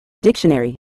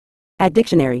Dictionary. At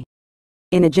dictionary.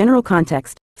 In a general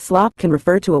context, slop can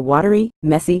refer to a watery,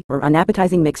 messy, or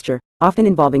unappetizing mixture, often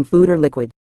involving food or liquid.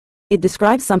 It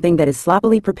describes something that is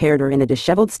sloppily prepared or in a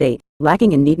disheveled state,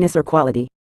 lacking in neatness or quality.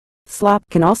 Slop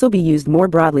can also be used more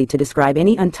broadly to describe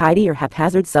any untidy or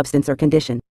haphazard substance or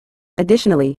condition.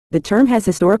 Additionally, the term has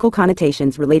historical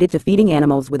connotations related to feeding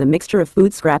animals with a mixture of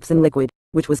food scraps and liquid,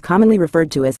 which was commonly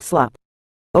referred to as slop.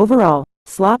 Overall,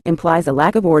 slop implies a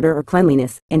lack of order or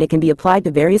cleanliness, and it can be applied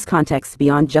to various contexts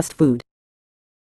beyond just food.